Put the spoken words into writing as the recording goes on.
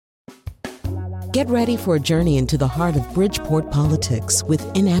Get ready for a journey into the heart of Bridgeport politics with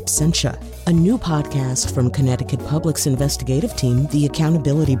In Absentia, a new podcast from Connecticut Public's investigative team, The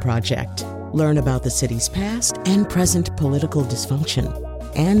Accountability Project. Learn about the city's past and present political dysfunction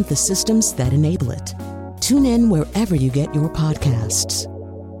and the systems that enable it. Tune in wherever you get your podcasts.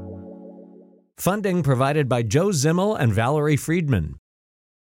 Funding provided by Joe Zimmel and Valerie Friedman.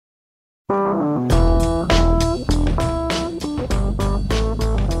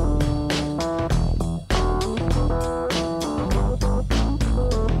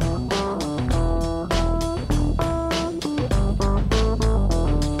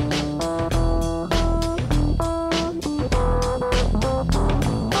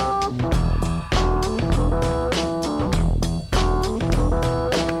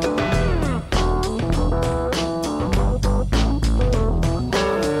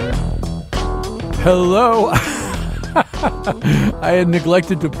 Hello. I had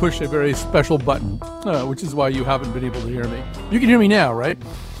neglected to push a very special button, which is why you haven't been able to hear me. You can hear me now, right?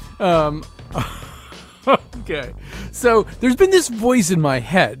 Okay. So there's been this voice in my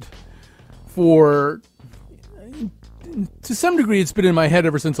head to some degree, it's been in my head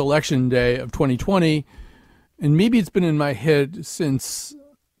ever since Election Day of 2020, and maybe it's been in my head since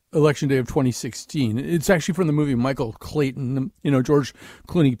Election Day of 2016. It's actually from the movie Michael Clayton. You know, George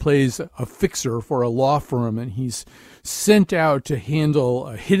Clooney plays a fixer for a law firm, and he's sent out to handle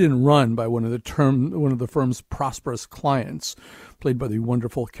a hit and run by one of the firm's prosperous clients, played by the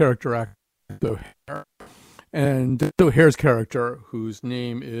wonderful character actor O'Hare. And O'Hare's character, whose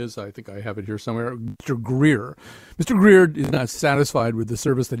name is, I think I have it here somewhere, Mr. Greer. Mr. Greer is not satisfied with the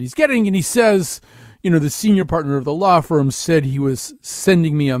service that he's getting, and he says, you know, the senior partner of the law firm said he was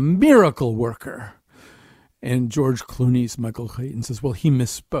sending me a miracle worker. And George Clooney's Michael Clayton says, well, he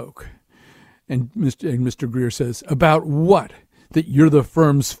misspoke. And Mr. Greer says, about what? That you're the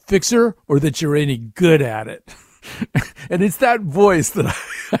firm's fixer or that you're any good at it? And it's that voice that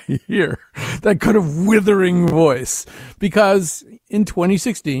I hear, that kind of withering voice. Because in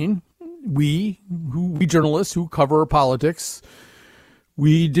 2016, we journalists who cover politics,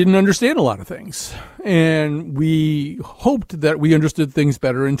 we didn't understand a lot of things, and we hoped that we understood things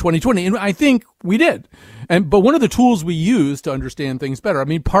better in 2020, and I think we did. But one of the tools we use to understand things better, I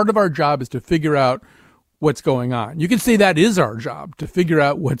mean, part of our job is to figure out what's going on. You can say that is our job, to figure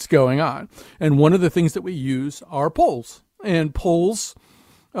out what's going on. And one of the things that we use are polls, and polls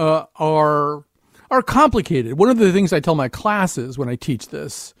are complicated. One of the things I tell my classes when I teach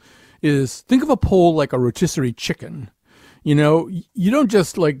this is think of a poll like a rotisserie chicken. You know, you don't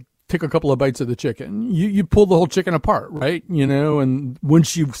just like take a couple of bites of the chicken. You pull the whole chicken apart, right? You know, and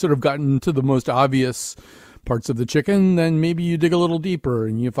once you've sort of gotten to the most obvious parts of the chicken, then maybe you dig a little deeper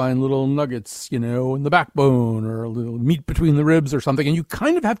and you find little nuggets, you know, in the backbone or a little meat between the ribs or something. And you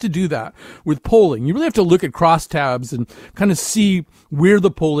kind of have to do that with polling. You really have to look at crosstabs and kind of see where the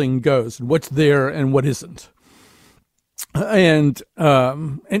polling goes and what's there and what isn't. And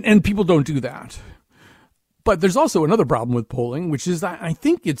people don't do that. But there's also another problem with polling, which is that I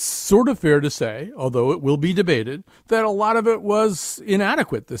think it's sort of fair to say, although it will be debated, that a lot of it was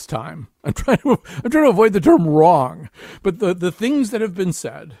inadequate this time. I'm trying to avoid the term wrong. But the things that have been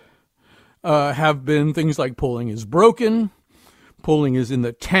said have been things like polling is broken, polling is in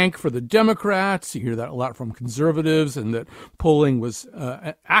the tank for the Democrats. You hear that a lot from conservatives, and that polling was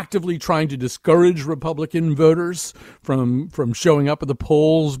actively trying to discourage Republican voters from showing up at the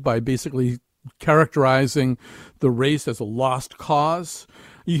polls by basically characterizing the race as a lost cause.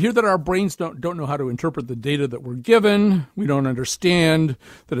 You hear that our brains don't know how to interpret the data that we're given. We don't understand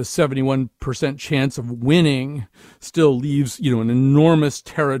that a 71% chance of winning still leaves, you know, an enormous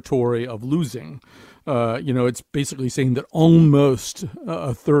territory of losing. You know, it's basically saying that almost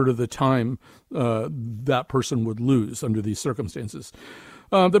a third of the time that person would lose under these circumstances.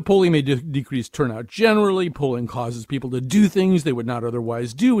 That polling may decrease turnout generally. Polling causes people to do things they would not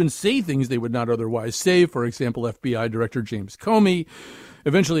otherwise do and say things they would not otherwise say. For example, FBI Director James Comey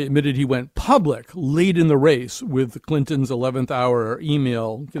eventually admitted he went public late in the race with Clinton's 11th hour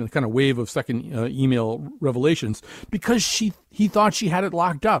email, kind of wave of second email revelations, because he thought she had it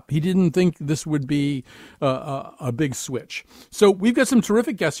locked up. He didn't think this would be a big switch. So we've got some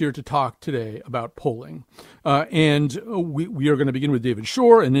terrific guests here to talk today about polling. And we are going to begin with David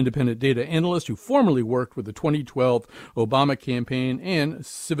Shor, an independent data analyst who formerly worked with the 2012 Obama campaign and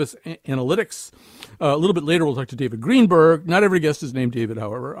Civis Analytics. A little bit later, we'll talk to David Greenberg. Not every guest is named David,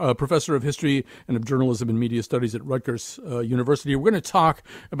 however, a professor of history and of journalism and media studies at Rutgers University. We're going to talk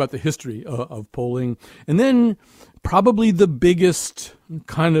about the history of polling. And then probably the biggest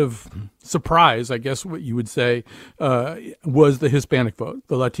kind of surprise, I guess what you would say, was the Hispanic vote,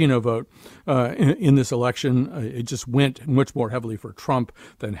 the Latino vote in this election. It just went much more heavily for Trump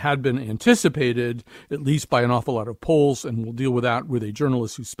than had been anticipated, at least by an awful lot of polls. And we'll deal with that with a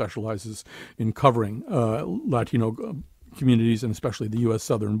journalist who specializes in covering Latino communities and especially the U.S.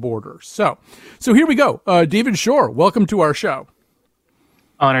 southern border. So here we go. David Shor, welcome to our show.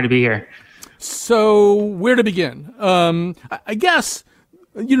 Honor to be here. So where to begin? I guess,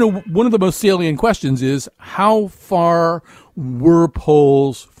 one of the most salient questions is how far were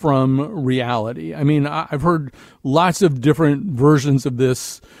polls from reality? I mean, I've heard lots of different versions of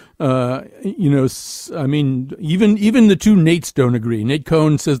this. I mean, even the two Nates don't agree. Nate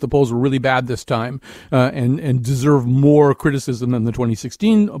Cohn says the polls were really bad this time, and deserve more criticism than the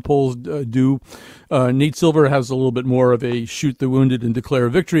 2016 polls do. Nate Silver has a little bit more of a shoot the wounded and declare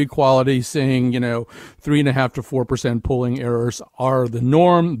victory quality, saying, 3.5% to 4% polling errors are the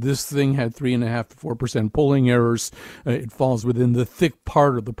norm. This thing had 3.5% to 4% polling errors. It falls within the thick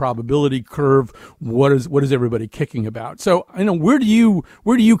part of the probability curve. What is everybody kicking about? So, where do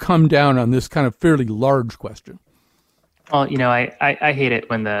you come down on this kind of fairly large question? Well, I hate it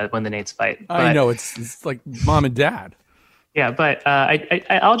when the Nates fight. But, I know it's like mom and dad. Yeah, but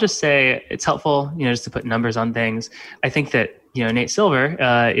I'll just say it's helpful, just to put numbers on things. I think that Nate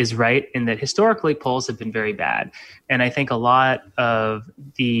Silver is right in that historically polls have been very bad, and I think a lot of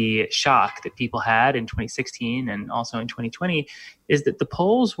the shock that people had in 2016 and also in 2020 is that the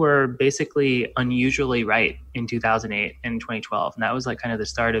polls were basically unusually right in 2008 and 2012, and that was like kind of the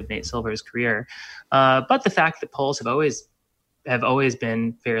start of Nate Silver's career. But the fact that polls have always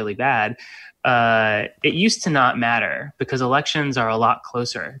been fairly bad. It used to not matter because elections are a lot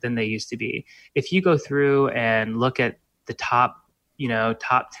closer than they used to be. If you go through and look at the top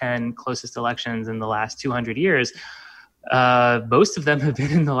 10 closest elections in the last 200 years, most of them have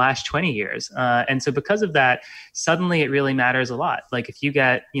been in the last 20 years. And so because of that, suddenly it really matters a lot. Like if you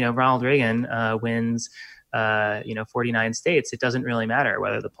get, Ronald Reagan wins 49 states, it doesn't really matter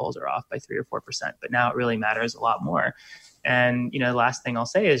whether the polls are off by 3 or 4%, but now it really matters a lot more. And, the last thing I'll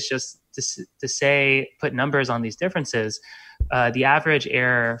say is just to put numbers on these differences. The average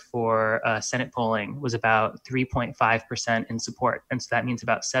error for Senate polling was about 3.5% in support. And so that means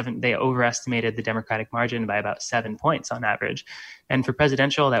they overestimated the Democratic margin by about 7 points on average. And for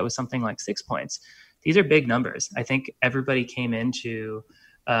presidential, that was something like 6 points. These are big numbers. I think everybody came into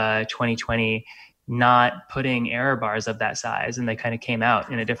 2020 not putting error bars of that size, and they kind of came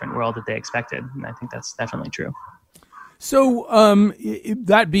out in a different world that they expected. And I think that's definitely true. So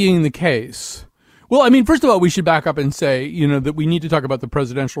that being the case, well, I mean, first of all, we should back up and say, that we need to talk about the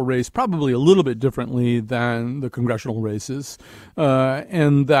presidential race probably a little bit differently than the congressional races.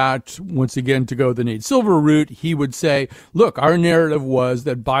 And that, once again, to go the Nate Silver route, he would say, look, our narrative was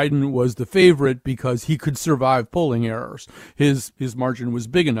that Biden was the favorite because he could survive polling errors. His margin was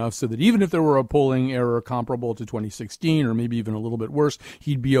big enough so that even if there were a polling error comparable to 2016 or maybe even a little bit worse,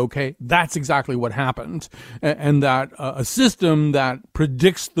 he'd be okay. That's exactly what happened. And that a system that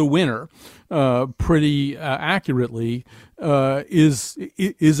predicts the winner pretty accurately is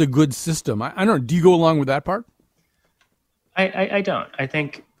a good system. I don't know. Do you go along with that part? I don't. I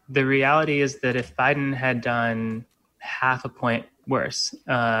think the reality is that if Biden had done half a point worse,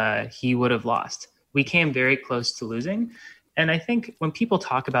 he would have lost. We came very close to losing. And I think when people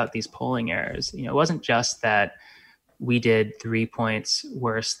talk about these polling errors, it wasn't just that we did 3 points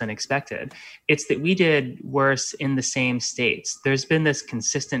worse than expected. It's that we did worse in the same states. There's been this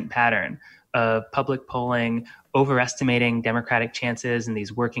consistent pattern of public polling overestimating Democratic chances in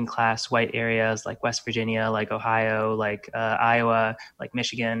these working class white areas like West Virginia, like Ohio, like Iowa, like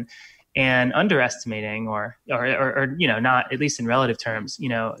Michigan, and underestimating or not, at least in relative terms,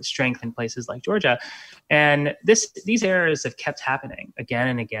 strength in places like Georgia. And these errors have kept happening again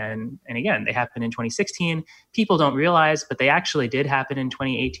and again and again. They happened in 2016. People don't realize, but they actually did happen in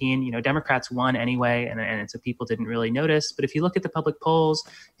 2018. Democrats won anyway, and so people didn't really notice. But if you look at the public polls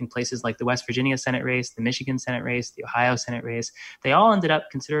in places like the West Virginia Senate race, the Michigan Senate race, the Ohio Senate race, they all ended up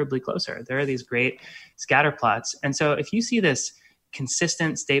considerably closer. There are these great scatter plots. And so if you see this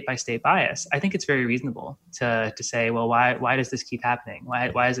consistent state-by-state bias, I think it's very reasonable to say, well, why does this keep happening?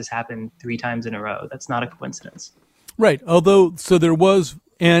 Why has this happened 3 times in a row? That's not a coincidence. Right. Although, so there was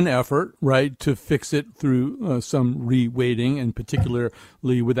an effort, right, to fix it through some reweighting, and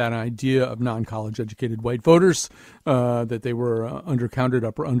particularly with that idea of non-college educated white voters, that they were undercounted,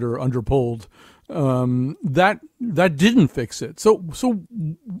 underpolled. That didn't fix it. So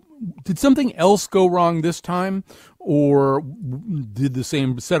did something else go wrong this time, or did the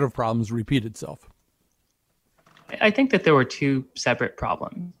same set of problems repeat itself? I think that there were two separate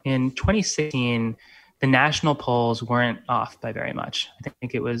problems. In 2016, the national polls weren't off by very much. I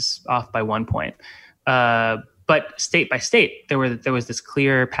think it was off by 1 point. But state by state, there was this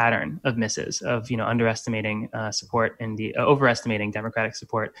clear pattern of misses, of underestimating support in the overestimating Democratic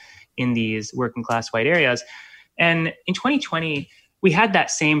support in these working class white areas. And in 2020, we had that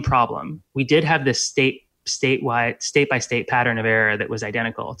same problem. We did have this state by state pattern of error that was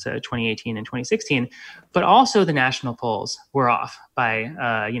identical to 2018 and 2016, but also the national polls were off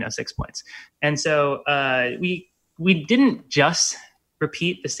by 6 points. And so we didn't just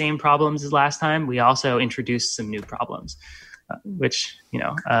repeat the same problems as last time. We also introduced some new problems, which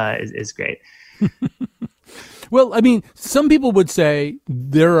is great. Well, I mean, some people would say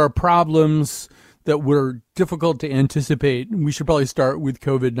there are problems that were difficult to anticipate. We should probably start with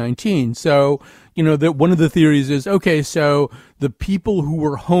COVID-19. So, that one of the theories is, okay, so the people who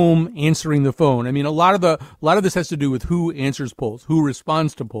were home answering the phone. I mean, a lot of this has to do with who answers polls, who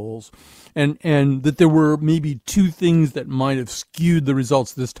responds to polls, and that there were maybe two things that might have skewed the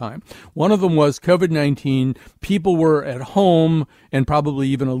results this time. One of them was COVID-19. People were at home and probably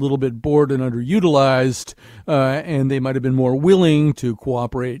even a little bit bored and underutilized, and they might have been more willing to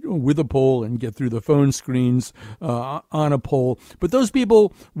cooperate with a poll and get through the phone screens on a poll. But those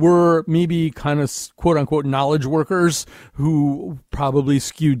people were maybe kind of quote unquote knowledge workers who probably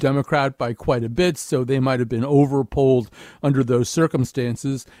skewed Democrat by quite a bit, so they might have been over-polled under those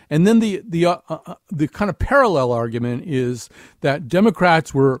circumstances. And then the kind of parallel argument is that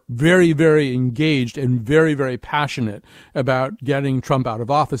Democrats were very, very engaged and very, very passionate about getting Trump out of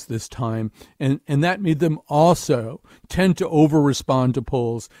office this time, and that made them also tend to over-respond to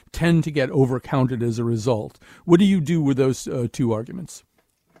polls, tend to get over-counted as a result. What do you do with those two arguments?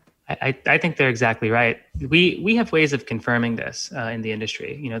 I think they're exactly right. We have ways of confirming this in the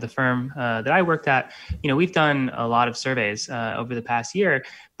industry. The firm that I worked at, we've done a lot of surveys over the past year.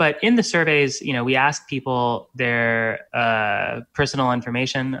 But in the surveys, we ask people their personal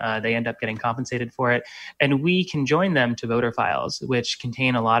information. They end up getting compensated for it. And we can join them to voter files, which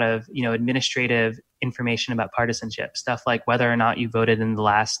contain a lot of, administrative information about partisanship, stuff like whether or not you voted in the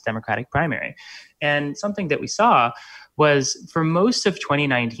last Democratic primary. And something that we saw was for most of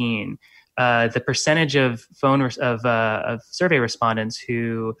 2019, the percentage of survey respondents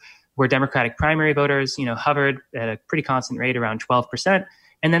who were Democratic primary voters, hovered at a pretty constant rate around 12%.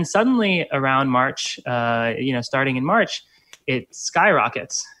 And then suddenly around March, starting in March, it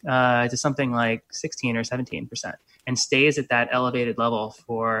skyrockets to something like 16 or 17% and stays at that elevated level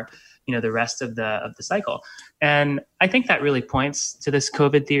for the rest of the cycle. And I think that really points to this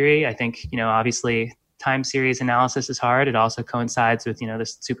COVID theory. I think, obviously time series analysis is hard. It also coincides with,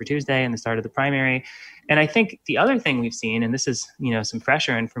 this Super Tuesday and the start of the primary. And I think the other thing we've seen, and this is, some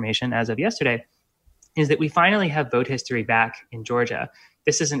fresher information as of yesterday, is that we finally have vote history back in Georgia.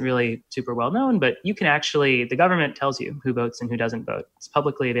 This isn't really super well known, but you can actually, the government tells you who votes and who doesn't vote. It's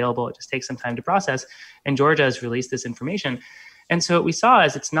publicly available. It just takes some time to process. And Georgia has released this information. And so what we saw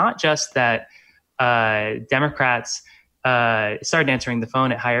is it's not just that Democrats started answering the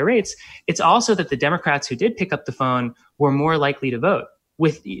phone at higher rates. It's also that the Democrats who did pick up the phone were more likely to vote.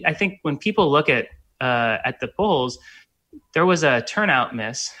 I think when people look at the polls, there was a turnout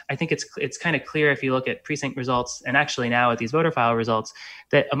miss. I think it's kind of clear if you look at precinct results and actually now at these voter file results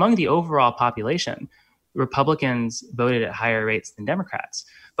that among the overall population, Republicans voted at higher rates than Democrats.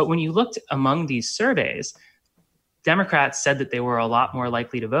 But when you looked among these surveys, Democrats said that they were a lot more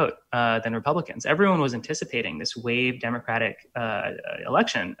likely to vote than Republicans. Everyone was anticipating this wave Democratic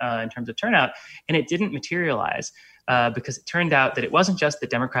election in terms of turnout, and it didn't materialize because it turned out that it wasn't just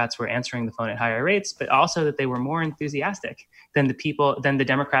that Democrats were answering the phone at higher rates, but also that they were more enthusiastic than the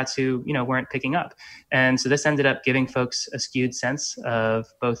Democrats who weren't picking up. And so this ended up giving folks a skewed sense of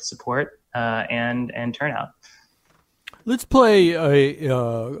both support and turnout. Let's play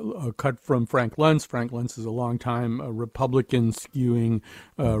a cut from Frank Luntz. Frank Luntz is a longtime Republican skewing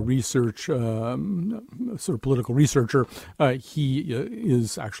research, sort of political researcher. He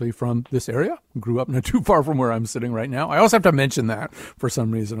is actually from this area, grew up not too far from where I'm sitting right now. I also have to mention that for some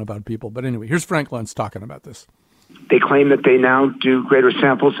reason about people. But anyway, here's Frank Luntz talking about this. They claim that they now do greater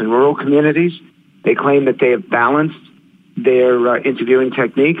samples in rural communities. They claim that they have balanced their interviewing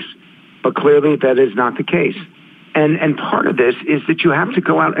techniques, but clearly that is not the case. And part of this is that you have to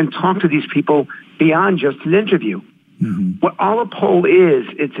go out and talk to these people beyond just an interview. Mm-hmm. What all a poll is,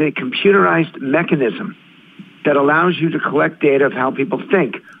 it's a computerized mechanism that allows you to collect data of how people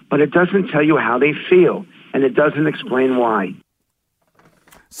think, but it doesn't tell you how they feel, and it doesn't explain why.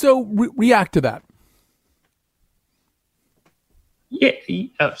 So react to that. Yeah.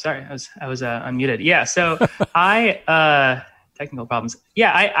 Oh, sorry. I was unmuted. Yeah. So technical problems.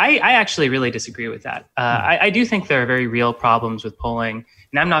 Yeah. I actually really disagree with that. I do think there are very real problems with polling,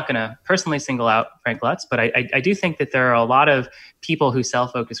 and I'm not going to personally single out Frank Lutz, but I do think that there are a lot of people who sell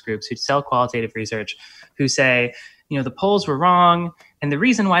focus groups, who sell qualitative research, who say, the polls were wrong. And the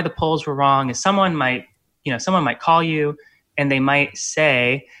reason why the polls were wrong is someone might call you and they might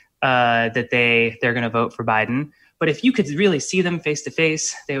say that they're going to vote for Biden. But if you could really see them face to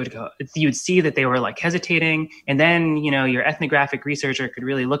face, you would see that they were like hesitating. And then, your ethnographic researcher could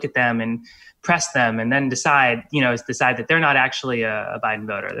really look at them and press them and then decide that they're not actually a Biden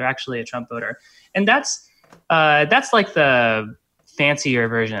voter. They're actually a Trump voter. And that's like the fancier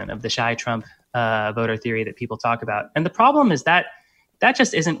version of the shy Trump voter theory that people talk about. And the problem is that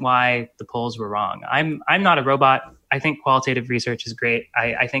just isn't why the polls were wrong. I'm not a robot. I think qualitative research is great.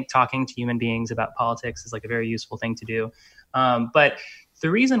 I think talking to human beings about politics is like a very useful thing to do. But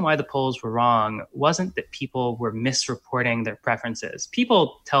the reason why the polls were wrong wasn't that people were misreporting their preferences.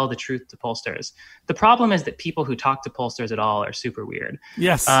 People tell the truth to pollsters. The problem is that people who talk to pollsters at all are super weird.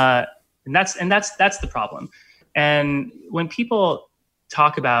 Yes. And that's the problem. And when people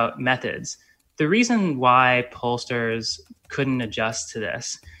talk about methods, the reason why pollsters couldn't adjust to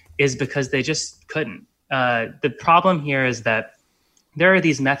this is because they just couldn't. The problem here is that there are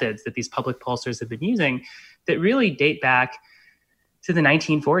these methods that these public pollsters have been using that really date back to the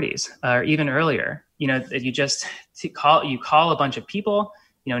 1940s or even earlier. That you call a bunch of people.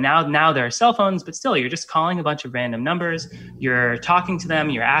 Now there are cell phones, but still you're just calling a bunch of random numbers. You're talking to them.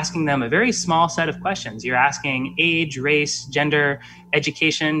 You're asking them a very small set of questions. You're asking age, race, gender,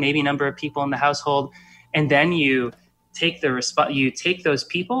 education, maybe number of people in the household, and then you take those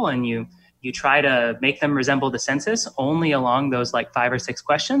people and you try to make them resemble the census only along those like 5 or 6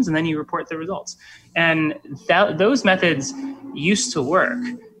 questions, and then you report the results. And those methods used to work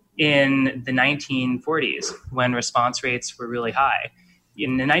in the 1940s when response rates were really high.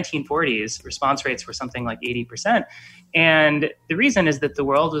 In the 1940s, response rates were something like 80%. And the reason is that the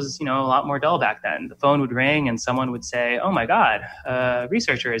world was, a lot more dull back then. The phone would ring and someone would say, "Oh my God, a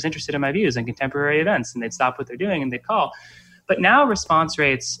researcher is interested in my views on contemporary events." And they'd stop what they're doing and they'd call. But now response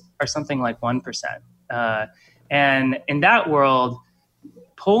rates are something like 1%. And in that world,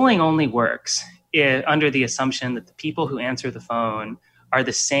 polling only works under the assumption that the people who answer the phone are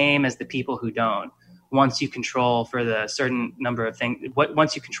the same as the people who don't, once you control for the certain number of things,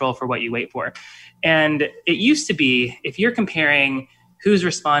 once you control for what you wait for. And it used to be, if you're comparing who's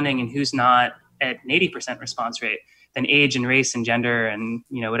responding and who's not at an 80% response rate, then age and race and gender and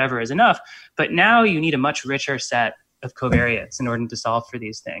whatever is enough. But now you need a much richer set of covariates in order to solve for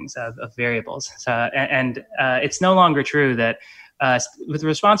these things, of variables. And it's no longer true that with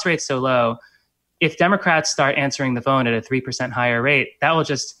response rates so low, if Democrats start answering the phone at a 3% higher rate, that will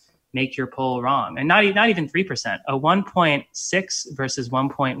just make your poll wrong. And not even 3%. A 1.6 versus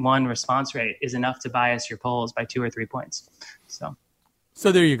 1.1 response rate is enough to bias your polls by 2 or 3 points. So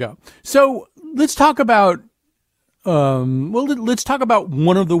there you go. So let's talk about let's talk about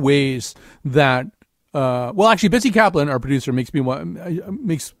one of the ways that actually, Betsy Kaplan, our producer,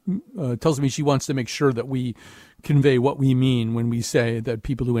 tells me she wants to make sure that we convey what we mean when we say that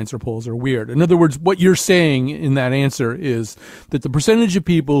people who answer polls are weird. In other words, what you're saying in that answer is that the percentage of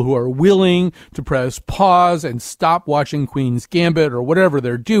people who are willing to press pause and stop watching Queen's Gambit or whatever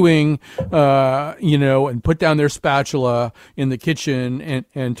they're doing, and put down their spatula in the kitchen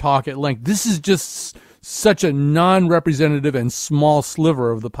and talk at length. This is just such a non-representative and small sliver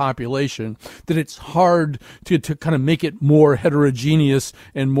of the population that it's hard to kind of make it more heterogeneous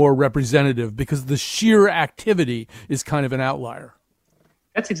and more representative because the sheer activity is kind of an outlier.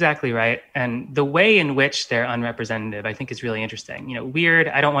 That's exactly right. And the way in which they're unrepresentative, I think, is really interesting. Weird,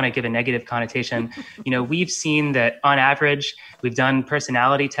 I don't want to give a negative connotation. We've seen that on average, we've done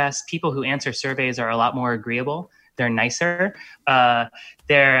personality tests. People who answer surveys are a lot more agreeable. They're nicer than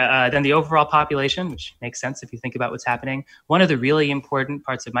the overall population, which makes sense if you think about what's happening. One of the really important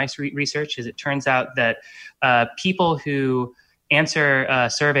parts of my research is it turns out that people who answer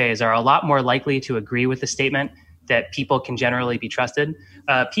surveys are a lot more likely to agree with the statement that people can generally be trusted.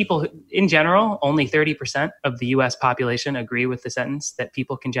 People, in general, only 30% of the U.S. population agree with the sentence that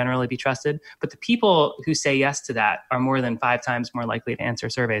people can generally be trusted. But the people who say yes to that are more than 5 times more likely to answer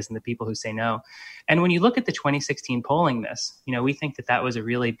surveys than the people who say no. And when you look at the 2016 polling we think that was a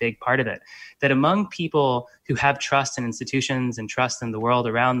really big part of it, that among people who have trust in institutions and trust in the world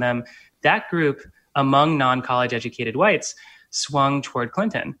around them, that group among non-college educated whites swung toward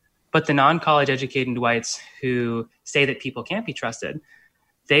Clinton. But the non-college educated whites who say that people can't be trusted,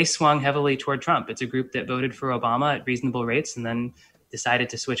 they swung heavily toward Trump. It's a group that voted for Obama at reasonable rates and then decided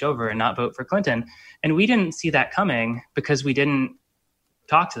to switch over and not vote for Clinton. And we didn't see that coming because we didn't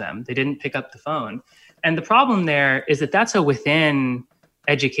talk to them. They didn't pick up the phone. And the problem there is that that's a within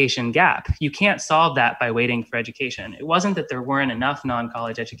education gap. You can't solve that by waiting for education. It wasn't that there weren't enough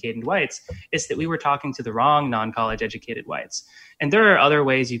non-college educated whites. It's that we were talking to the wrong non-college educated whites. And there are other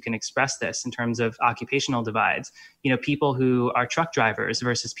ways you can express this in terms of occupational divides. People who are truck drivers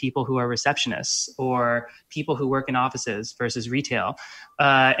versus people who are receptionists, or people who work in offices versus retail.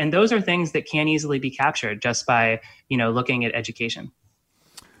 And those are things that can easily be captured just by, looking at education.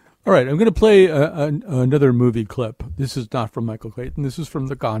 All right, I'm going to play another movie clip. This is not from Michael Clayton. This is from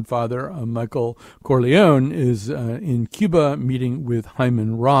The Godfather. Michael Corleone is in Cuba meeting with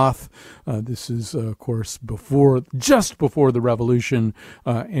Hyman Roth. This is, of course, just before the revolution,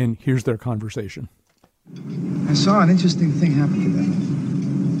 and here's their conversation. I saw an interesting thing happen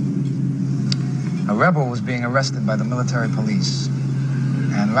today. A rebel was being arrested by the military police,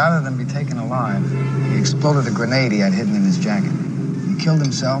 and rather than be taken alive, he exploded a grenade he had hidden in his jacket. He killed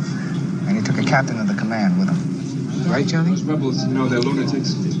himself, and he took a captain of the command with him. Right, Johnny? Those rebels, they're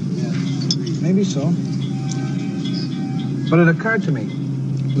lunatics. Maybe so. But it occurred to me,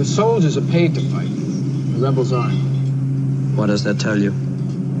 the soldiers are paid to fight. The rebels aren't. What does that tell you?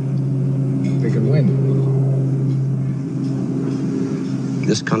 They can win.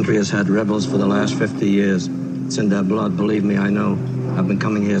 This country has had rebels for the last 50 years. It's in their blood, believe me, I know. I've been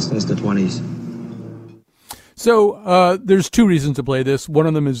coming here since the 20s. So there's two reasons to play this. One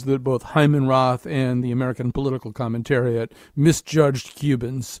of them is that both Hyman Roth and the American Political Commentariat misjudged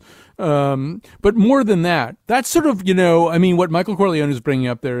Cubans. But more than that, that's sort of, what Michael Corleone is bringing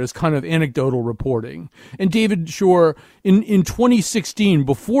up there is kind of anecdotal reporting. And David Shor, in 2016,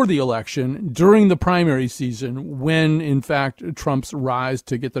 before the election, during the primary season, when, in fact, Trump's rise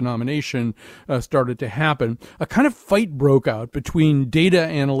to get the nomination started to happen, a kind of fight broke out between data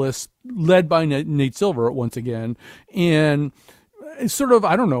analysts led by Nate Silver, once again, and sort of,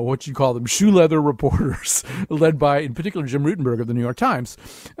 I don't know what you call them, shoe leather reporters led by, in particular, Jim Rutenberg of the New York Times.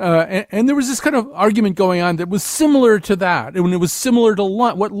 And there was this kind of argument going on that was similar to that. And it was similar to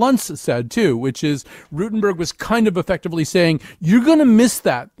what Luntz said, too, which is Rutenberg was kind of effectively saying, you're going to miss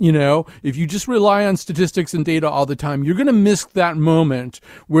that, if you just rely on statistics and data all the time, you're going to miss that moment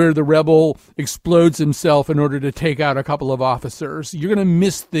where the rebel explodes himself in order to take out a couple of officers. You're going to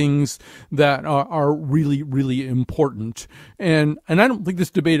miss things that are really, really important. And I don't think this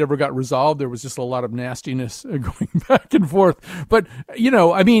debate ever got resolved. There was just a lot of nastiness going back and forth. But,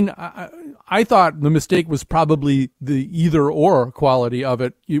 I thought the mistake was probably the either or quality of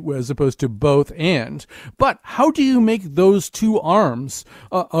it as opposed to both and. But how do you make those two arms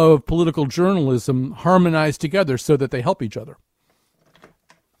of political journalism harmonize together so that they help each other?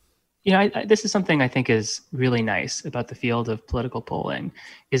 This is something I think is really nice about the field of political polling,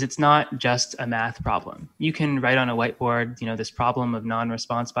 is it's not just a math problem. You can write on a whiteboard, this problem of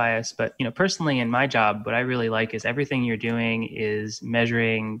non-response bias. But, personally in my job, what I really like is everything you're doing is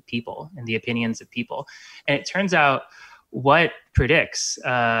measuring people and the opinions of people. And it turns out what predicts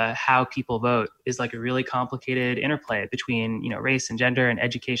how people vote is like a really complicated interplay between, race and gender and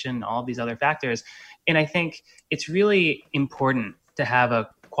education and all of these other factors. And I think it's really important to have a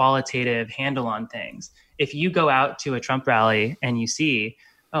qualitative handle on things. If you go out to a Trump rally and you see,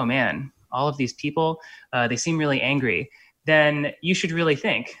 oh man, all of these people, they seem really angry, then you should really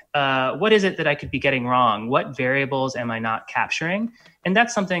think, what is it that I could be getting wrong? What variables am I not capturing? And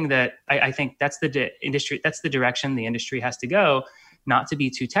that's something that I think that's the industry, that's the direction the industry has to go. Not to be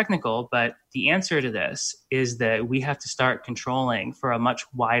too technical, but the answer to this is that we have to start controlling for a much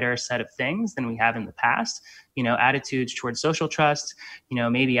wider set of things than we have in the past. Attitudes towards social trust,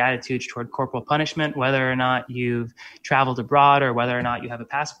 maybe attitudes toward corporal punishment, whether or not you've traveled abroad or whether or not you have a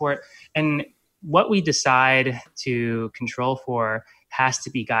passport. And what we decide to control for has to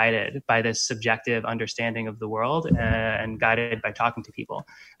be guided by this subjective understanding of the world and guided by talking to people.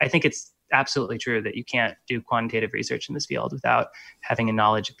 I think it's absolutely true that you can't do quantitative research in this field without having a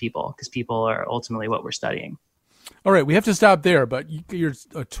knowledge of people, because people are ultimately what we're studying. All right, we have to stop there, but you're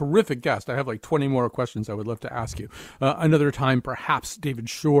a terrific guest. I have like 20 more questions I would love to ask you. Another time, perhaps. David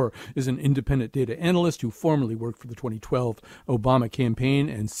Shor is an independent data analyst who formerly worked for the 2012 Obama campaign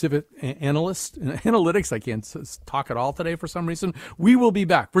and civic analytics. I can't talk at all today for some reason. We will be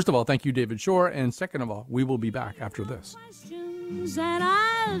back. First of all, thank you, David Shor. And second of all, we will be back after this. And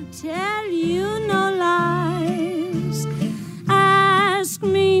I'll tell you no lies. Ask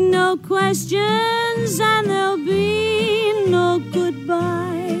me no questions and there'll be no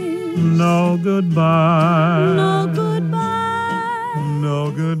goodbyes. No goodbye. No goodbye.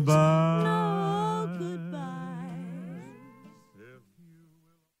 No goodbye. goodbye. No goodbye.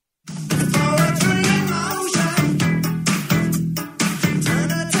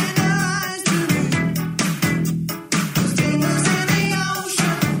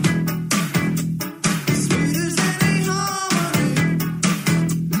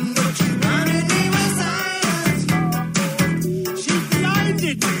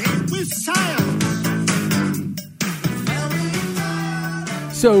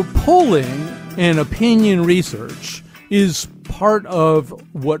 So polling and opinion research is part of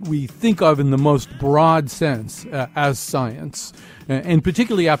what we think of in the most broad sense as science. And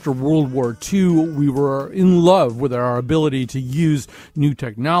particularly after World War II, we were in love with our ability to use new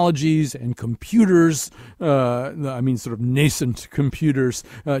technologies and computers, sort of nascent computers,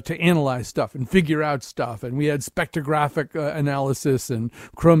 to analyze stuff and figure out stuff. And we had spectrographic analysis and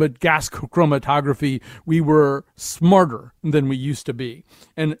gas chromatography. We were smarter than we used to be.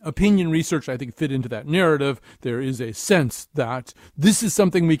 And opinion research, I think, fit into that narrative. There is a sense that this is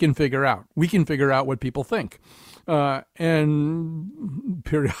something we can figure out. We can figure out what people think. And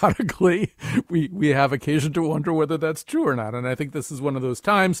periodically we have occasion to wonder whether that's true or not. And I think this is one of those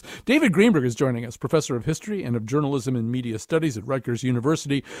times. David Greenberg is joining us, professor of history and of journalism and media studies at Rutgers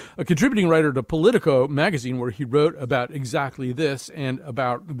University, a contributing writer to Politico magazine, where he wrote about exactly this and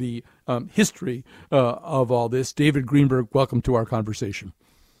about the history of all this. David Greenberg, welcome to our conversation.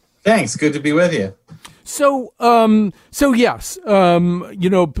 Thanks. Good to be with you. So yes,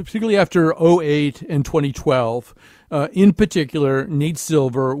 particularly after 2008 and 2012, in particular, Nate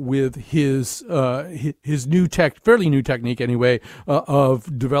Silver with his fairly new technique anyway,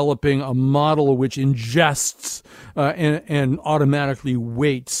 of developing a model which ingests and automatically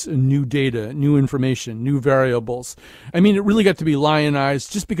weights new data, new information, new variables. I mean, it really got to be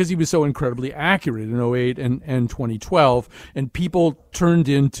lionized just because he was so incredibly accurate in 2008 and 2012, and people turned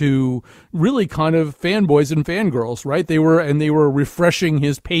into really kind of fanboys and fangirls, right? They were refreshing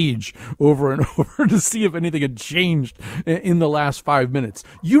his page over and over to see if anything had changed in the last 5 minutes.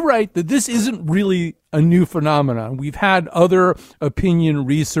 You write that this isn't really a new phenomenon. We've had other opinion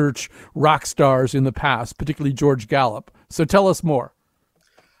research rock stars in the past, particularly George Gallup. So tell us more.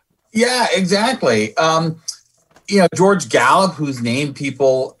 Yeah, exactly. George Gallup, whose name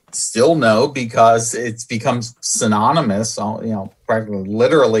people still know because it's become synonymous, practically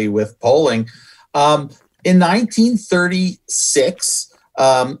literally with polling. In 1936,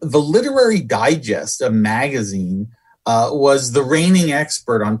 the Literary Digest, a magazine, was the reigning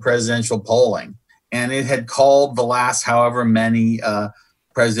expert on presidential polling. And it had called the last however many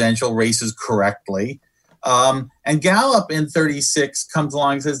presidential races correctly. And Gallup in 36 comes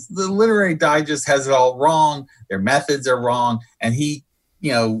along and says, the Literary Digest has it all wrong. Their methods are wrong. And he,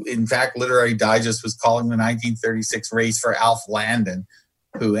 in fact, Literary Digest was calling the 1936 race for Alf Landon,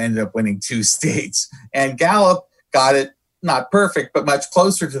 who ended up winning 2 states. And Gallup got it not perfect, but much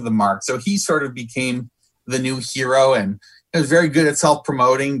closer to the mark. So he sort of became the new hero, and he was very good at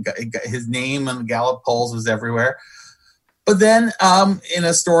self-promoting. His name on the Gallup polls was everywhere. But then in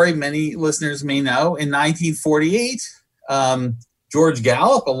a story many listeners may know, in 1948, George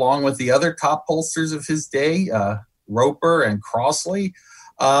Gallup, along with the other top pollsters of his day, Roper and Crossley,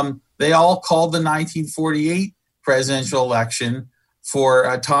 they all called the 1948 presidential election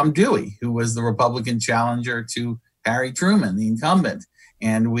for Tom Dewey, who was the Republican challenger to Harry Truman, the incumbent.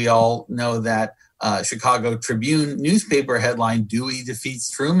 And we all know that Chicago Tribune newspaper headline, Dewey defeats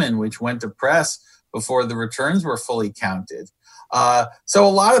Truman, which went to press before the returns were fully counted. So a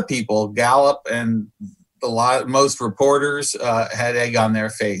lot of people, Gallup and most reporters had egg on their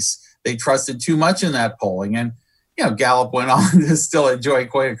face. They trusted too much in that polling. And, Gallup went on to still enjoy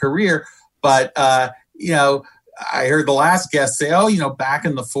quite a career. But, I heard the last guest say, back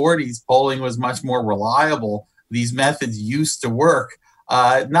in the 40s, polling was much more reliable. These methods used to work.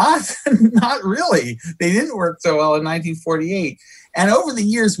 Not really. They didn't work so well in 1948. And over the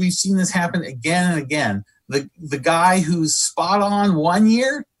years, we've seen this happen again and again. The guy who's spot on one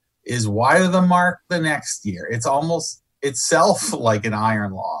year is wide of the mark the next year. It's almost itself like an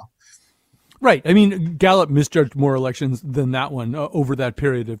iron law. Right. I mean, Gallup misjudged more elections than that one over that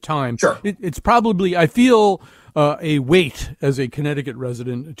period of time. Sure. It's probably, I feel, a weight as a Connecticut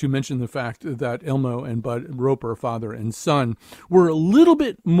resident to mention the fact that Elmo and Bud Roper, father and son, were a little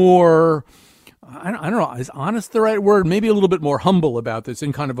bit more I don't know, is honest the right word? Maybe a little bit more humble about this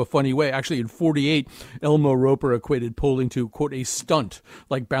in kind of a funny way. Actually, in 48, Elmo Roper equated polling to, quote, a stunt,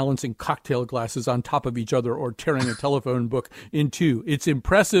 like balancing cocktail glasses on top of each other or tearing a telephone book in two. It's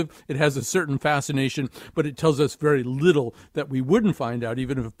impressive. It has a certain fascination, but it tells us very little that we wouldn't find out,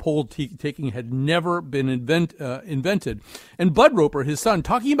 even if poll taking had never been invented. And Bud Roper, his son,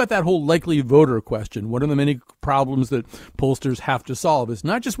 talking about that whole likely voter question, one of the many problems that pollsters have to solve is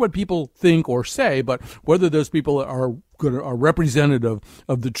not just what people think or say, but whether those people are representative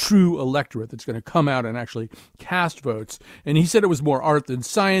of the true electorate that's going to come out and actually cast votes. And he said it was more art than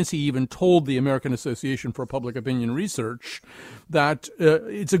science. He even told the American Association for Public Opinion Research that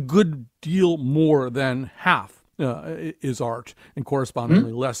it's a good deal more than half is art, and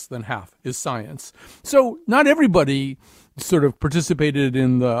correspondingly less than half is science. So not everybody sort of participated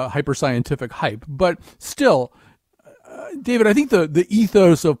in the hyper-scientific hype, but still, David, I think the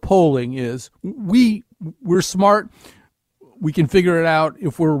ethos of polling is we're smart, we can figure it out.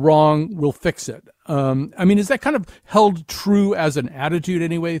 If we're wrong, we'll fix it. I mean, is that kind of held true as an attitude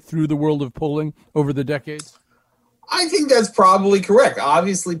anyway through the world of polling over the decades? I think that's probably correct.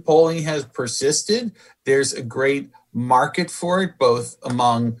 Obviously, polling has persisted. There's a great market for it, both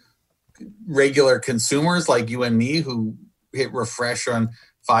among regular consumers like you and me who hit refresh on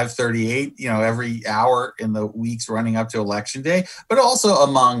 538, every hour in the weeks running up to Election Day, but also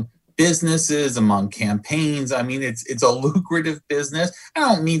among businesses, among campaigns. I mean, it's a lucrative business. I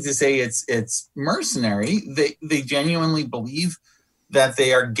don't mean to say it's mercenary. They genuinely believe that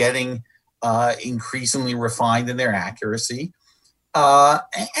they are getting increasingly refined in their accuracy. And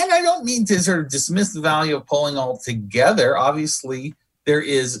I don't mean to sort of dismiss the value of polling altogether. Obviously, there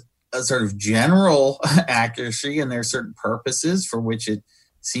is a sort of general accuracy, and there are certain purposes for which it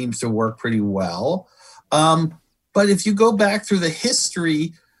seems to work pretty well. But if you go back through the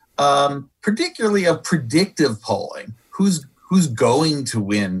history, particularly of predictive polling, who's going to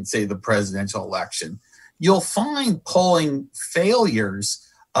win, say, the presidential election, you'll find polling failures,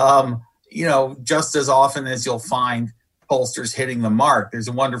 just as often as you'll find pollsters hitting the mark. There's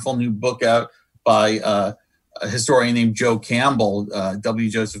a wonderful new book out by a historian named Joe Campbell, W.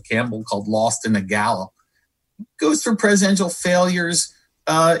 Joseph Campbell, called Lost in a Gallup. Goes through presidential failures,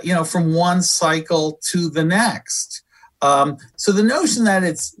 from one cycle to the next. So the notion that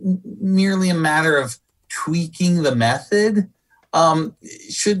it's merely a matter of tweaking the method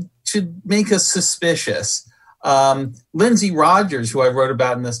should make us suspicious. Lindsay Rogers, who I wrote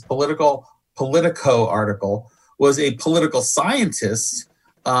about in this Politico article, was a political scientist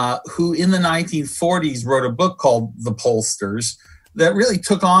who in the 1940s wrote a book called The Pollsters that really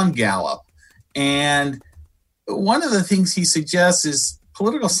took on Gallup. And one of the things he suggests is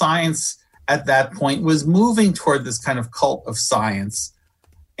political science at that point was moving toward this kind of cult of science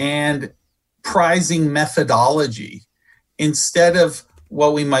and prizing methodology instead of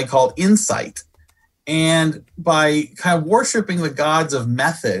what we might call insight. And by kind of worshiping the gods of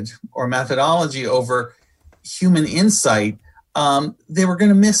method or methodology over human insight, they were going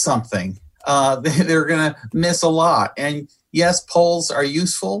to miss something. They were going to miss a lot. And yes, polls are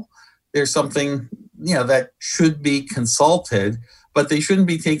useful. There's something, that should be consulted, but they shouldn't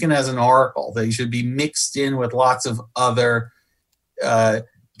be taken as an oracle. They should be mixed in with lots of other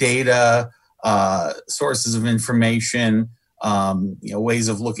data, sources of information, ways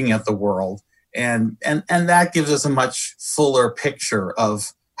of looking at the world. And that gives us a much fuller picture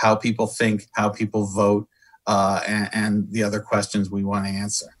of how people think, how people vote, and the other questions we want to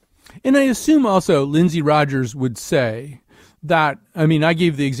answer. And I assume also Lindsay Rogers would say that, I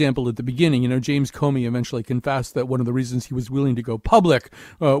gave the example at the beginning, James Comey eventually confessed that one of the reasons he was willing to go public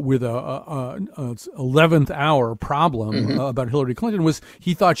with a 11th hour problem about Hillary Clinton was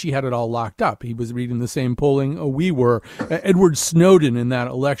he thought she had it all locked up. He was reading the same polling we were. Edward Snowden in that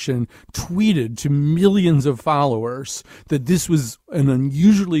election tweeted to millions of followers that this was an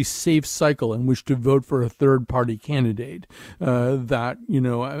unusually safe cycle in which to vote for a third party candidate. That,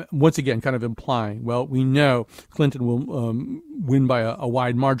 once again, kind of implying, well, we know Clinton will win by a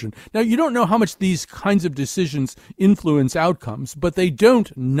wide margin. Now, you don't know how much these kinds of decisions influence outcomes, but they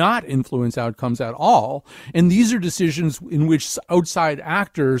don't not influence outcomes at all. And these are decisions in which outside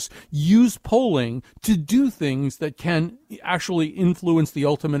actors use polling to do things that can actually influence the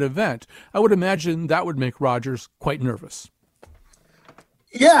ultimate event. I would imagine that would make Rogers quite nervous.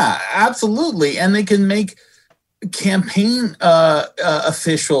 Yeah, absolutely. And they can make campaign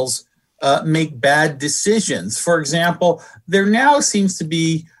officials make bad decisions. For example, there now seems to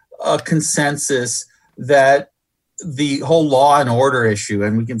be a consensus that the whole law and order issue,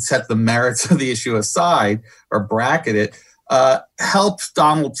 and we can set the merits of the issue aside or bracket it, helped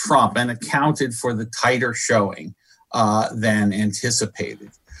Donald Trump and accounted for the tighter showing than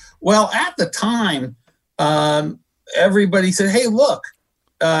anticipated. Well, at the time, everybody said, hey, look,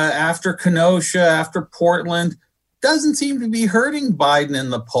 after Kenosha, after Portland, doesn't seem to be hurting Biden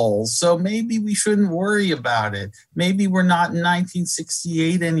in the polls. So maybe we shouldn't worry about it. Maybe we're not in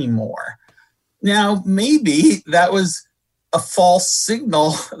 1968 anymore. Now, maybe that was a false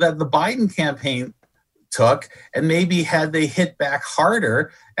signal that the Biden campaign took. And maybe had they hit back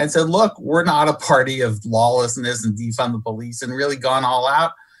harder and said, look, we're not a party of lawlessness and defund the police, and really gone all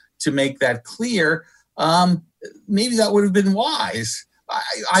out to make that clear, maybe that would have been wise.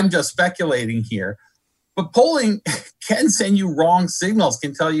 I'm just speculating here. But polling can send you wrong signals,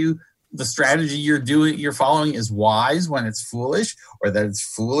 can tell you the strategy you're following is wise when it's foolish, or that it's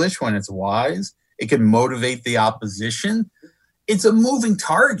foolish when it's wise. It can motivate the opposition. It's a moving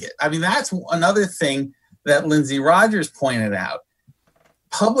target. I mean, that's another thing that Lindsay Rogers pointed out.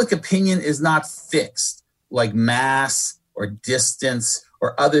 Public opinion is not fixed like mass or distance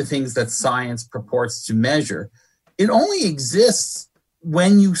or other things that science purports to measure. It only exists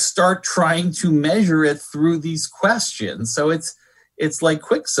when you start trying to measure it through these questions. So it's like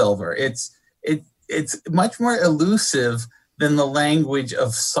Quicksilver. It's much more elusive than the language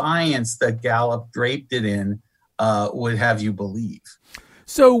of science that Gallup draped it in would have you believe.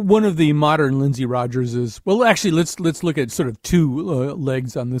 So one of the modern Lindsay Rogers is, well, actually, let's look at sort of two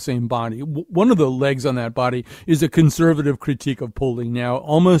legs on the same body. One of the legs on that body is a conservative critique of polling now,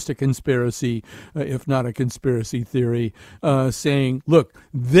 almost a conspiracy, if not a conspiracy theory, saying, look,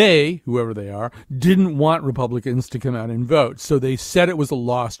 they, whoever they are, didn't want Republicans to come out and vote. So they said it was a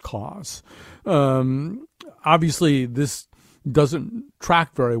lost cause. Obviously, this doesn't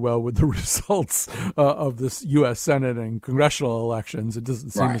track very well with the results of this U.S. Senate and congressional elections. It doesn't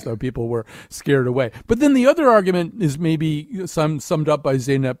seem as though people were scared away. But then the other argument is maybe summed up by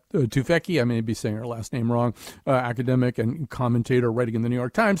Zeynep Tufekci. I may be saying her last name wrong, academic and commentator writing in the New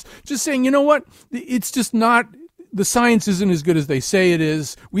York Times, just saying, you know what, it's just not, the science isn't as good as they say it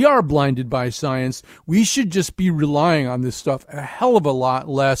is. We are blinded by science. We should just be relying on this stuff a hell of a lot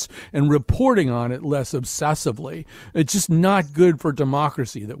less and reporting on it less obsessively. It's just not good for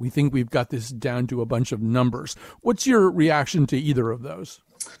democracy that we think we've got this down to a bunch of numbers. What's your reaction to either of those?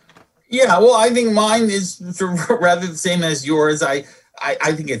 Yeah, well, I think mine is rather the same as yours. I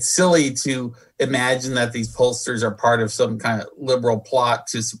think it's silly to imagine that these pollsters are part of some kind of liberal plot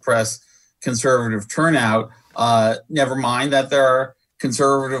to suppress conservative turnout. Never mind that there are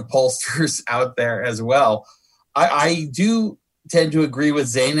conservative pollsters out there as well. I do tend to agree with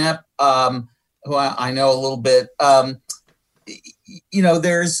Zeynep, who I know a little bit.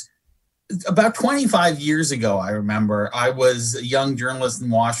 There's about 25 years ago, I remember, I was a young journalist in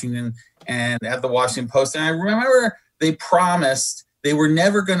Washington and at the Washington Post. And I remember they promised they were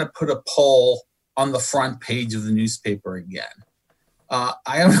never going to put a poll on the front page of the newspaper again. I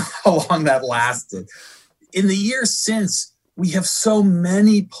don't know how long that lasted. In the years since, we have so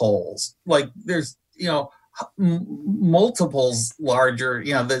many polls. Like there's, multiples larger,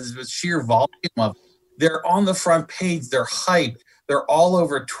 there's the sheer volume of, they're on the front page, they're hyped, they're all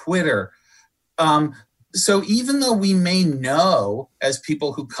over Twitter. So even though we may know, as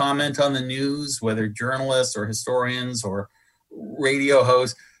people who comment on the news, whether journalists or historians or radio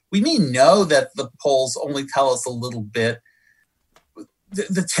hosts, we may know that the polls only tell us a little bit.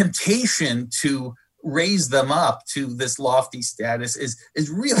 The temptation to raise them up to this lofty status is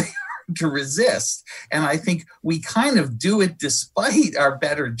really hard to resist. And I think we kind of do it despite our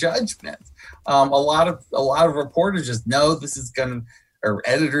better judgment. A lot of reporters just know this is going to, or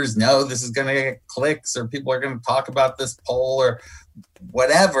editors know this is going to get clicks, or people are going to talk about this poll or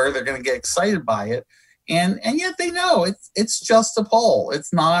whatever. They're going to get excited by it. And yet they know it's just a poll.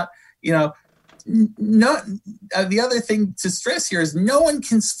 It's not, the other thing to stress here is no one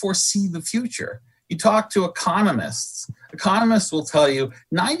can foresee the future. You talk to economists. Economists will tell you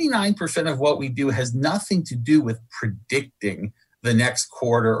 99% of what we do has nothing to do with predicting the next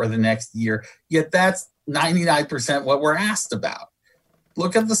quarter or the next year. Yet that's 99% what we're asked about.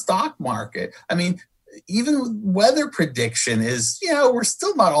 Look at the stock market. I mean, even weather prediction is, we're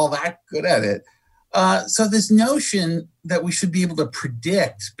still not all that good at it. So this notion that we should be able to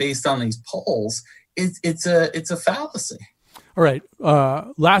predict based on these polls, it's a fallacy. All right.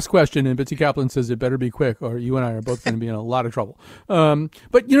 Last question, and Betsy Kaplan says it better be quick, or you and I are both going to be in a lot of trouble.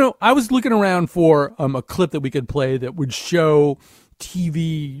 But I was looking around for a clip that we could play that would show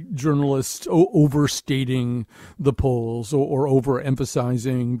TV journalists overstating the polls or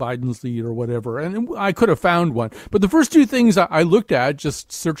overemphasizing Biden's lead or whatever. And I could have found one. But the first two things I looked at,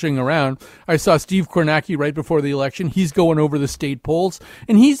 just searching around, I saw Steve Kornacki right before the election. He's going over the state polls,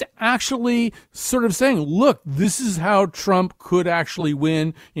 and he's actually sort of saying, look, this is how Trump could actually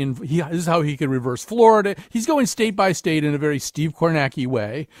win. This is how he could reverse Florida. He's going state by state in a very Steve Kornacki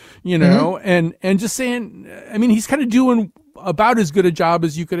way, and just saying, I mean, he's kind of doing about as good a job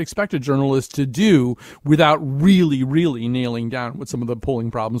as you could expect a journalist to do without really, really nailing down what some of the polling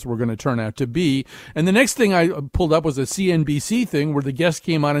problems were going to turn out to be. And the next thing I pulled up was a CNBC thing where the guest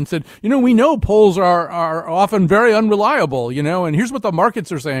came on and said, we know polls are often very unreliable, and here's what the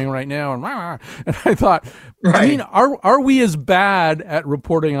markets are saying right now. And I thought, right. I mean, are we as bad at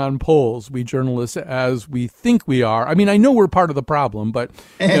reporting on polls, we journalists, as we think we are? I mean, I know we're part of the problem, but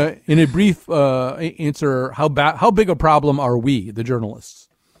in a brief answer, how big a problem are we, the journalists?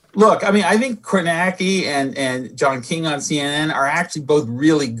 Look, I mean, I think Kornacki and John King on CNN are actually both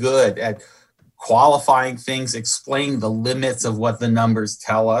really good at qualifying things, explaining the limits of what the numbers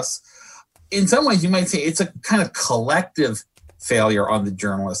tell us. In some ways, you might say it's a kind of collective failure on the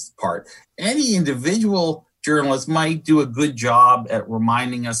journalist's part. Any individual journalist might do a good job at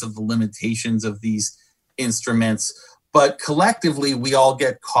reminding us of the limitations of these instruments, but collectively we all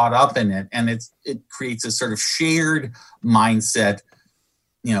get caught up in it, and it creates a sort of shared mindset,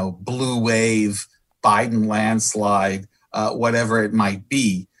 blue wave, Biden landslide, whatever it might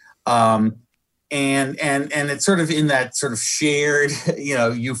be. And it's sort of in that sort of shared,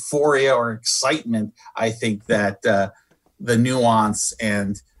 euphoria or excitement, I think that the nuance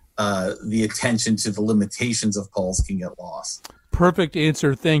and the attention to the limitations of polls can get lost. Perfect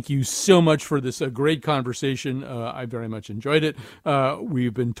answer. Thank you so much for this great conversation. I very much enjoyed it.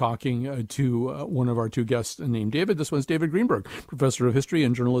 We've been talking to one of our two guests named David. This one's David Greenberg, professor of history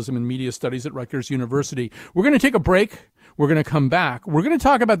and journalism and media studies at Rutgers University. We're going to take a break. We're going to come back. We're going to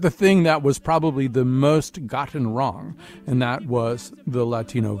talk about the thing that was probably the most gotten wrong, and that was the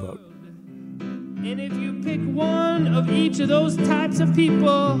Latino vote. And if you pick one of each of those types of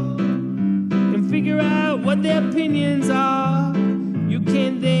people and figure out what their opinions are, you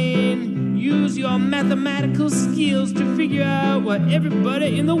can then use your mathematical skills to figure out what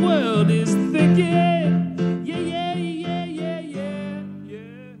everybody in the world is thinking.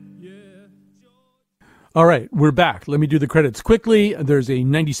 All right, we're back. Let me do the credits quickly. There's a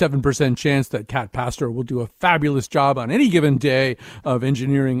 97% chance that Kat Pastor will do a fabulous job on any given day of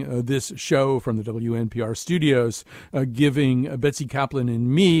engineering this show from the WNPR studios, giving Betsy Kaplan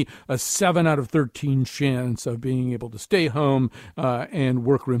and me a 7 out of 13 chance of being able to stay home and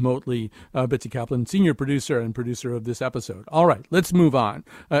work remotely. Betsy Kaplan, senior producer and producer of this episode. All right, let's move on.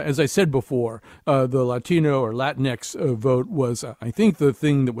 As I said before, the Latino or Latinx vote was, I think, the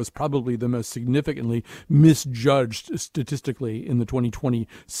thing that was probably the most significantly misjudged statistically in the 2020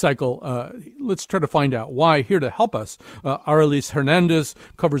 cycle. Let's try to find out why. Here to help us, Arelis Hernandez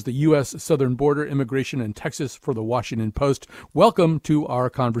covers the U.S. southern border, immigration, and Texas for the Washington Post. Welcome to our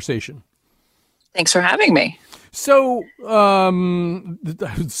conversation. Thanks for having me. So,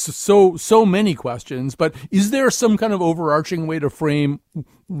 so many questions, but is there some kind of overarching way to frame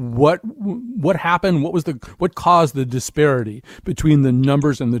what happened? What caused the disparity between the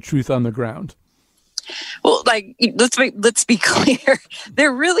numbers and the truth on the ground? Well, let's be clear.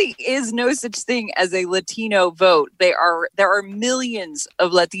 There really is no such thing as a Latino vote. There are millions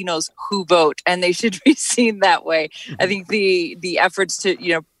of Latinos who vote, and they should be seen that way. I think the efforts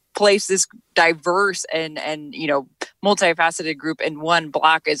to place this diverse and multifaceted group in one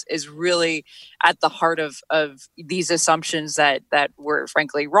block is really at the heart of these assumptions that were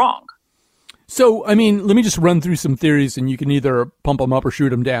frankly wrong. So, I mean, let me just run through some theories and you can either pump them up or shoot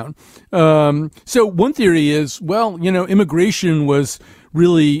them down. So one theory is, immigration was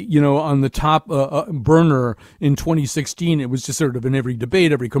really, on the top burner in 2016. It was just sort of in every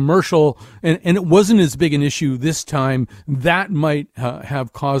debate, every commercial, and it wasn't as big an issue this time. That might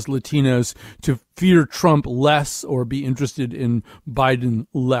have caused Latinos to fear Trump less or be interested in Biden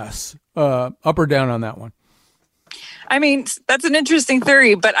less. Up or down on that one? I mean, that's an interesting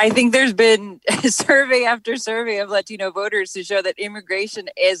theory, but I think there's been survey after survey of Latino voters to show that immigration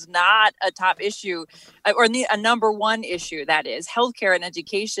is not a top issue or a number one issue. That is healthcare and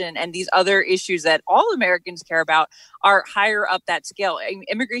education and these other issues that all Americans care about are higher up that scale. I mean,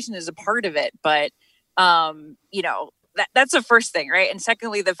 immigration is a part of it, but, that's the first thing, right? And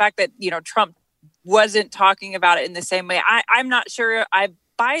secondly, the fact that, Trump wasn't talking about it in the same way. I'm not sure I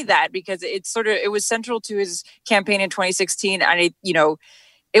buy that because it was central to his campaign in 2016. And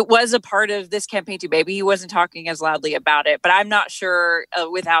it was a part of this campaign too. Maybe he wasn't talking as loudly about it, but I'm not sure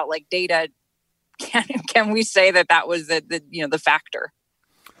without like data, can we say that was the factor?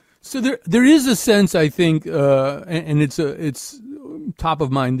 So there is a sense, I think, and it's top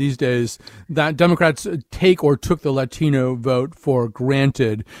of mind these days, that Democrats took the Latino vote for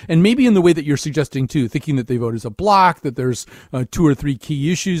granted, and maybe in the way that you're suggesting too, thinking that they vote as a block, that there's 2 or 3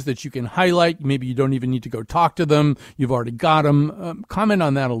 key issues that you can highlight. Maybe you don't even need to go talk to them; you've already got them. Comment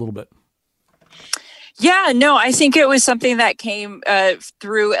on that a little bit. Yeah, no, I think it was something that came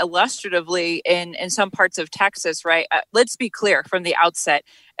through illustratively in some parts of Texas, right? Let's be clear from the outset.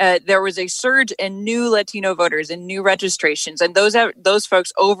 There was a surge in new Latino voters and new registrations, and those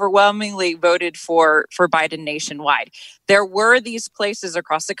folks overwhelmingly voted for Biden nationwide. There were these places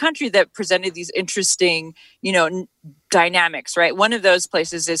across the country that presented these interesting, dynamics, right? One of those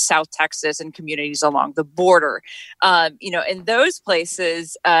places is South Texas and communities along the border. In those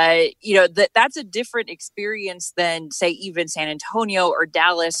places, that's a different experience than, say, even San Antonio or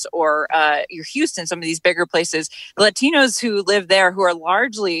Dallas or Houston, some of these bigger places. The Latinos who live there, who are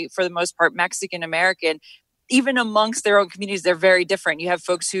largely, for the most part, Mexican American, even amongst their own communities, they're very different. You have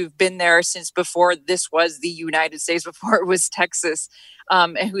folks who've been there since before this was the United States, before it was Texas,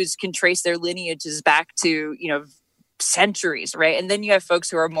 and who can trace their lineages back to, centuries, right? And then you have folks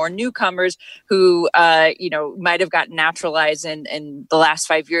who are more newcomers who, might have gotten naturalized in the last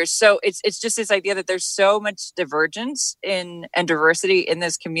 5 years. So it's just this idea that there's so much divergence and diversity in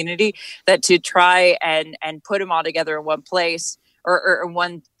this community that to try and put them all together in one place or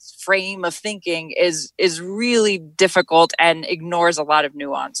one frame of thinking is really difficult and ignores a lot of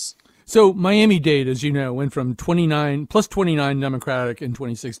nuance. So Miami-Dade, as you know, went from plus 29 Democratic in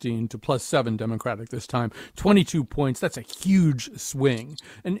 2016 to plus 7 Democratic this time, 22 points. That's a huge swing.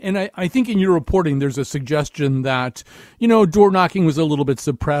 And I think in your reporting, there's a suggestion that, door knocking was a little bit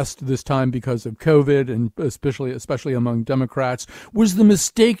suppressed this time because of COVID, and especially among Democrats. Was the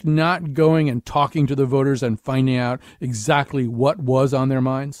mistake not going and talking to the voters and finding out exactly what was on their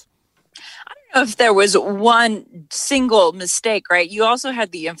minds? If there was one single mistake, right? You also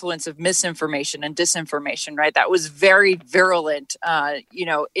had the influence of misinformation and disinformation, right? That was very virulent,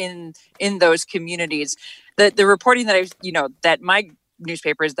 in those communities. The reporting that that my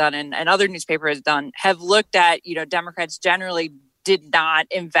newspaper has done and other newspaper has done have looked at, Democrats generally did not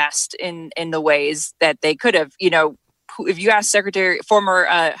invest in the ways that they could have, if you ask former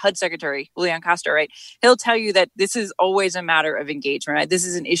HUD Secretary Julian Castro, right, he'll tell you that this is always a matter of engagement, right? This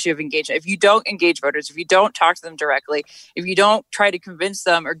is an issue of engagement. If you don't engage voters, if you don't talk to them directly, if you don't try to convince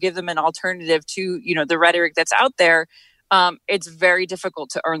them or give them an alternative to, the rhetoric that's out there, it's very difficult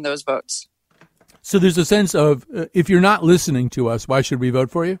to earn those votes. So there's a sense of, if you're not listening to us, why should we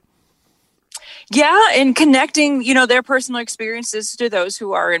vote for you? Yeah, and connecting, their personal experiences to those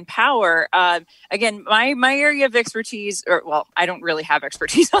who are in power. Again, my area of expertise, I don't really have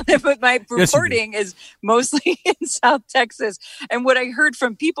expertise on it, but my reporting is mostly in South Texas. And what I heard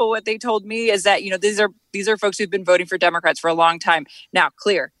from people, what they told me is that, these are folks who've been voting for Democrats for a long time. Now,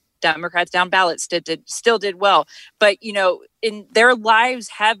 clear, Democrats down ballot still did well. But, in their lives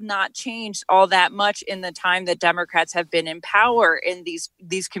have not changed all that much in the time that Democrats have been in power in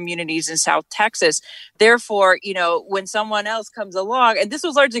these communities in South Texas. Therefore, when someone else comes along, and this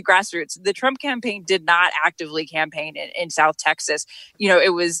was largely grassroots, the Trump campaign did not actively campaign in South Texas.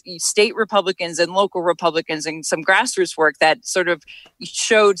 It was state Republicans and local Republicans and some grassroots work that sort of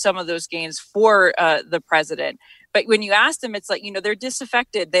showed some of those gains for the president. But when you ask them, it's like, they're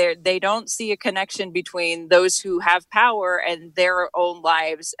disaffected. They don't see a connection between those who have power and their own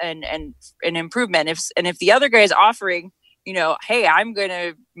lives and improvement. If the other guy is offering, hey, I'm going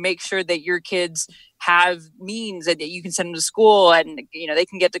to make sure that your kids have means and that you can send them to school and, they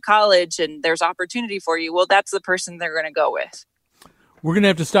can get to college and there's opportunity for you. Well, that's the person they're going to go with. We're going to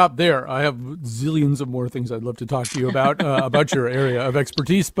have to stop there. I have zillions of more things I'd love to talk to you about your area of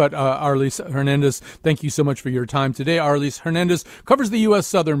expertise. But Arlis Hernandez, thank you so much for your time today. Arlis Hernandez covers the U.S.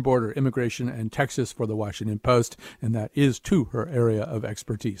 southern border, immigration, and Texas for the Washington Post, and that is to her area of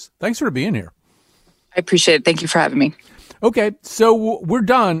expertise. Thanks for being here. I appreciate it. Thank you for having me. Okay, so we're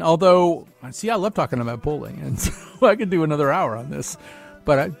done, although, I love talking about polling, and so I could do another hour on this.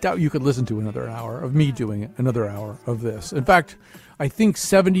 But I doubt you could listen to another hour of me doing another hour of this. In fact, I think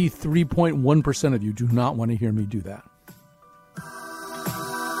 73.1% of you do not want to hear me do that.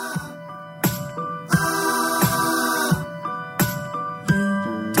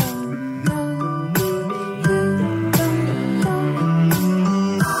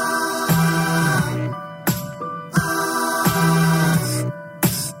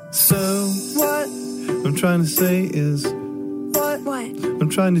 So what I'm trying to say is, What? I'm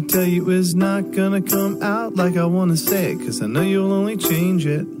trying to tell you is not gonna come out like I wanna say it, 'cause I know you'll only change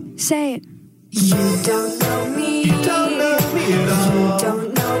it. Say it. You don't know me. You don't know me at all. You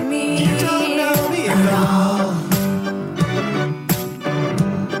don't know me. You don't